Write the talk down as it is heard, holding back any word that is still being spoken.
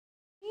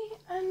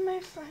and my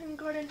friend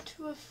got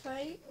into a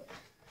fight,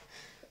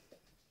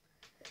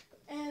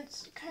 and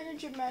it's kind of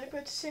dramatic,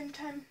 but at the same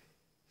time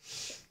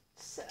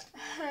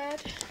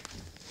sad.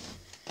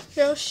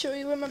 Here, I'll show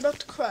you. I'm about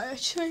to cry,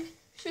 actually.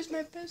 She's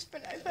my best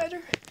friend.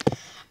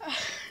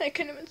 I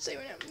can't even say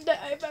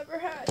that I've ever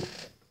had.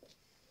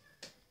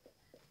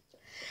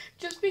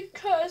 Just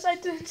because I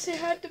didn't say I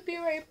had to be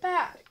right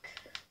back.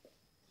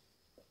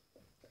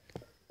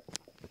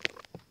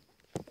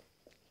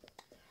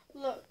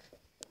 Look.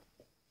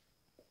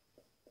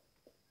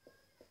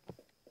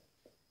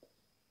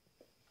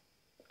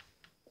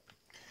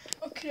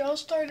 Okay, I'll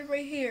start it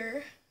right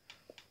here.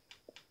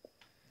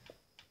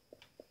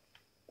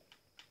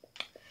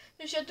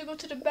 She had to go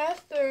to the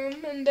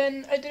bathroom, and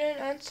then I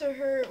didn't answer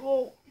her.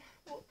 Well,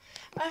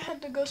 I had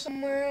to go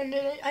somewhere, and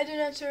then I didn't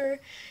answer her.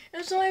 It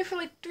was only for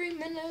like 3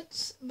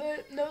 minutes,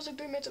 but that was like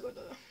 3 minutes ago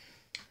though.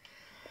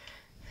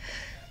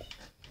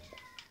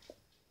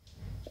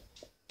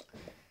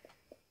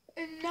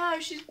 And now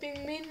she's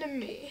being mean to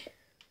me.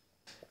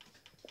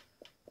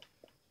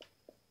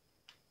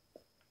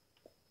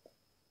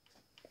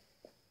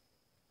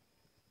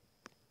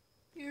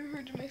 You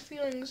hurt my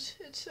feelings,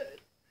 it said.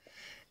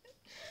 It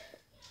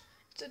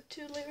said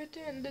too late right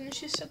there, and then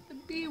she said the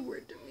B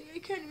word to me. I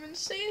can't even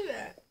say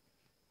that.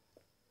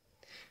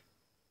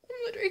 I'm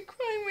literally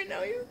crying right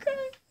now, you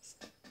guys.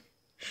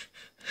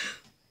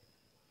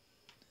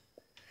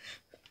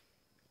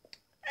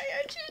 I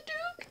actually do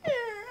care.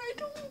 I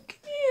don't care.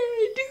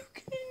 I do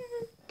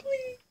care.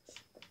 Please.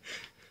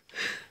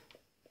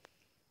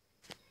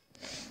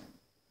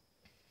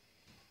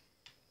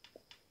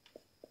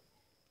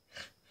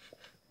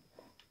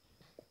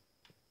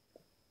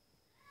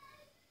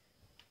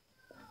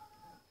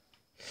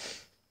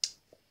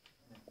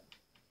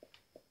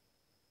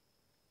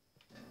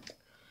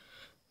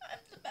 I'm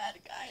the bad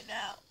guy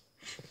now.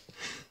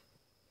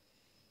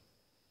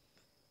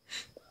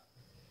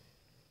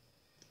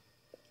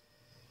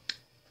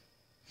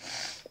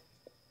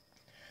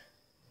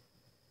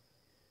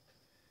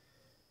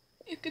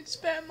 You can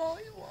spam all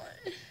you want.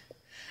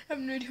 I have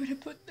no idea what to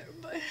put there,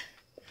 but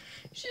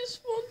she just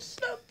won't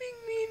stop being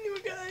mean, you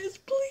guys,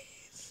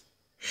 please.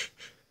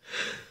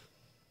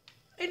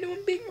 I know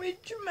I'm being really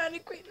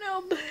dramatic right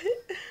now, but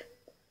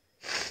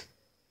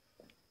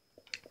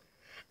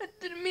I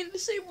didn't mean to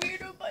say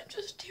weirdo, but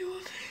just deal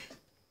with it.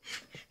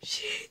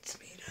 She hates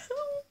me now.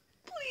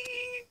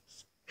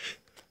 Please.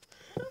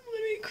 I'm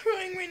literally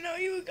crying right now,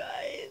 you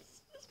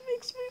guys. This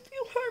makes me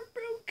feel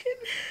heartbroken.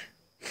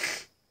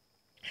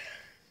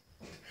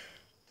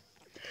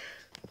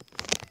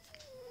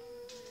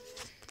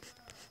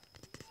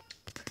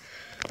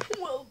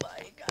 Well,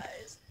 bye,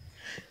 guys.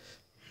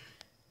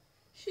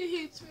 She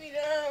hates me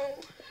now.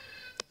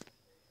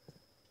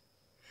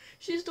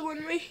 She's the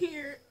one right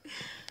here.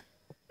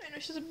 I know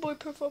she's a boy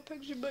profile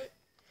picture, but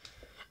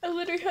I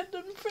literally had to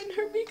unfriend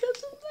her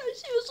because of that.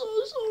 She was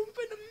also in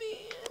front of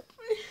me.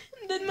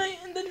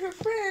 And then her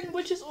friend,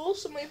 which is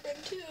also my friend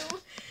too,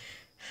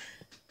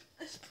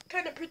 is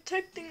kind of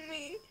protecting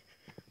me.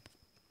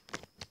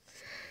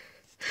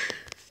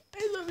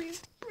 I love you,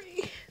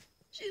 Bree.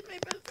 She's my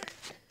best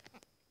friend.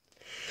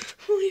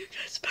 Well, you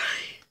guys, bye.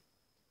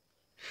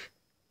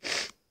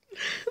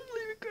 I'm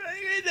literally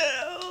crying right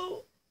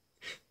now.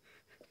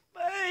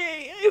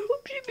 Bye. I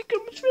hope she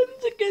becomes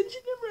friends again. She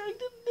never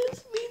acted